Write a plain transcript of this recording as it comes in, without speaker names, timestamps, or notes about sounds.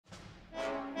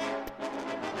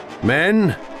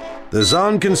Men, the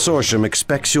Zann Consortium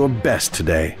expects your best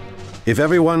today. If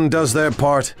everyone does their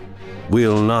part,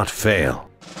 we'll not fail.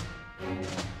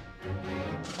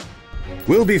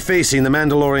 We'll be facing the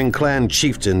Mandalorian clan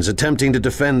chieftains attempting to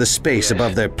defend the space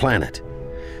above their planet.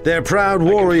 Their proud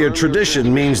warrior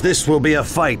tradition means this will be a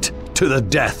fight to the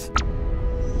death.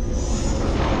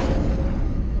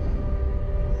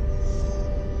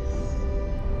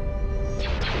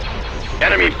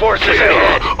 Enemy forces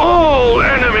ahead! All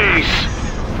enemies!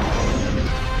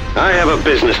 I have a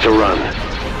business to run.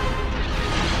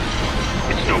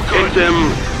 It's no good. Hit them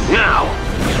now!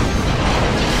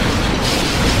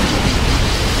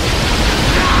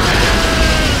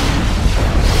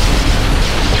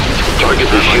 Target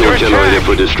the shield generator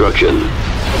for destruction.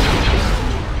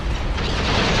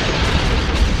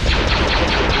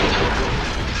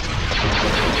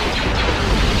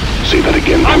 Say that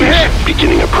again, please.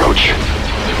 Beginning approach.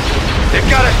 They've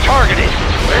got us targeted.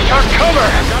 Where's our cover?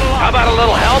 How about a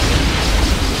little help?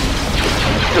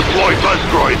 Deploy buzz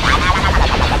droids.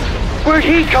 Where'd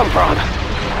he come from?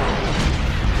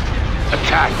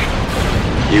 Attack.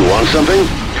 You want something?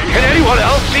 Can anyone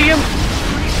else see him?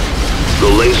 The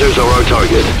lasers are our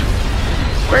target.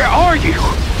 Where are you?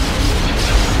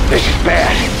 This is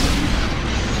bad.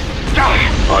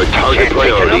 Our target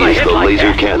priority is the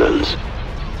laser cannons.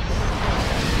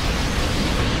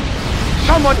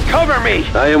 Someone cover me!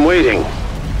 I am waiting.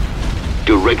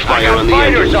 Direct fire on the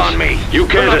engines. On me. You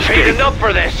can't escape. Paid enough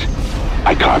for this.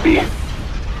 I copy.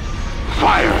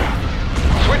 Fire.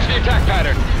 Switch the attack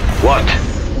pattern. What?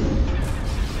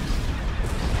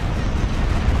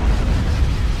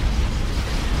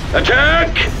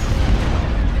 Attack!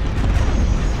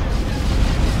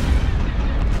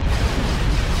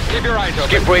 Keep your eyes open.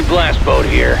 Skip ray blast boat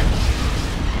here.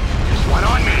 This one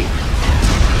on me.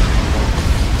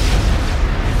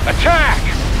 Attack!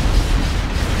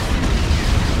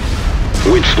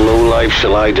 Which lowlife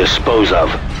shall I dispose of?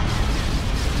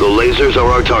 The lasers are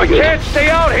our target. I can't stay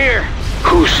out here!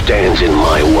 Who stands in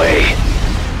my way?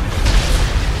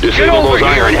 Disable those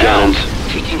iron cannons.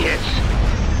 Taking hits.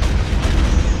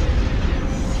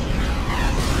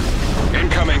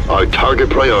 Incoming. Our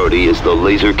target priority is the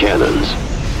laser cannons.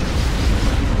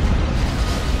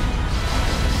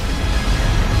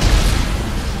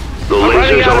 The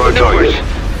lasers are our target.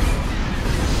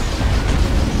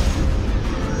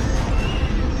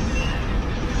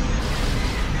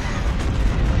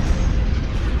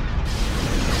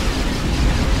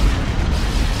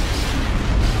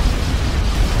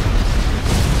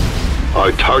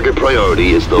 Our target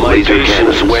priority is the laser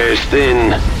cannons. Wears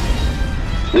thin.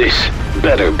 This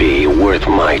better be worth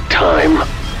my time.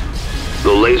 The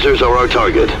lasers are our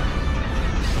target.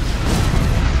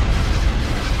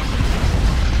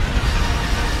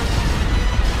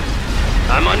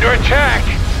 I'm under attack!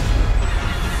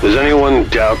 Does anyone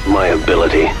doubt my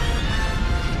ability?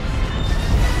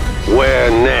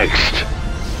 Where next?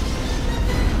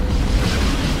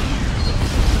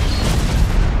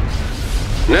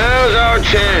 Now's our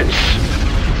chance!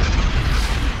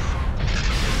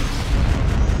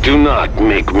 Do not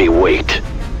make me wait.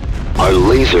 Our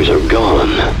lasers are gone.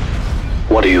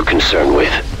 What are you concerned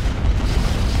with?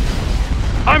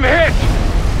 I'm hit!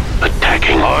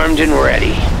 Attacking. Armed and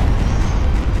ready.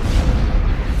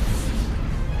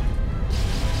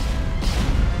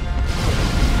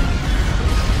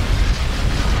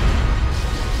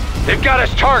 They've got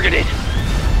us targeted.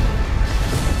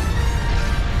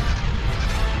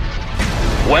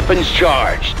 Weapons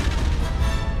charged.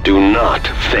 Do not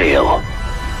fail.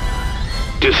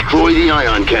 Destroy the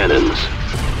ion cannons.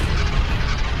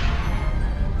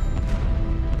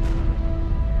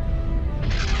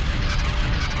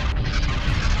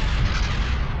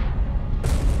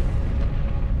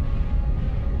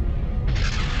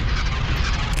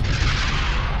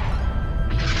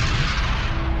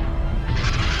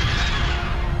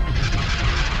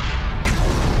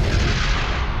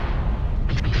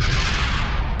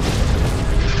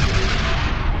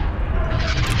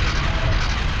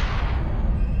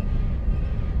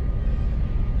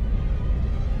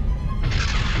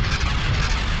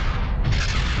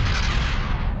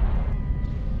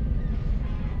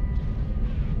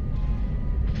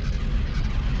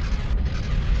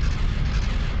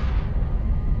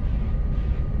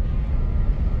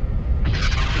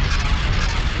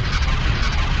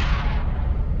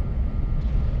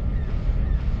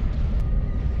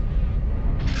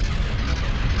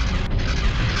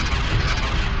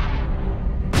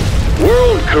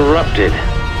 Corrupted.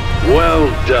 Well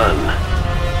done.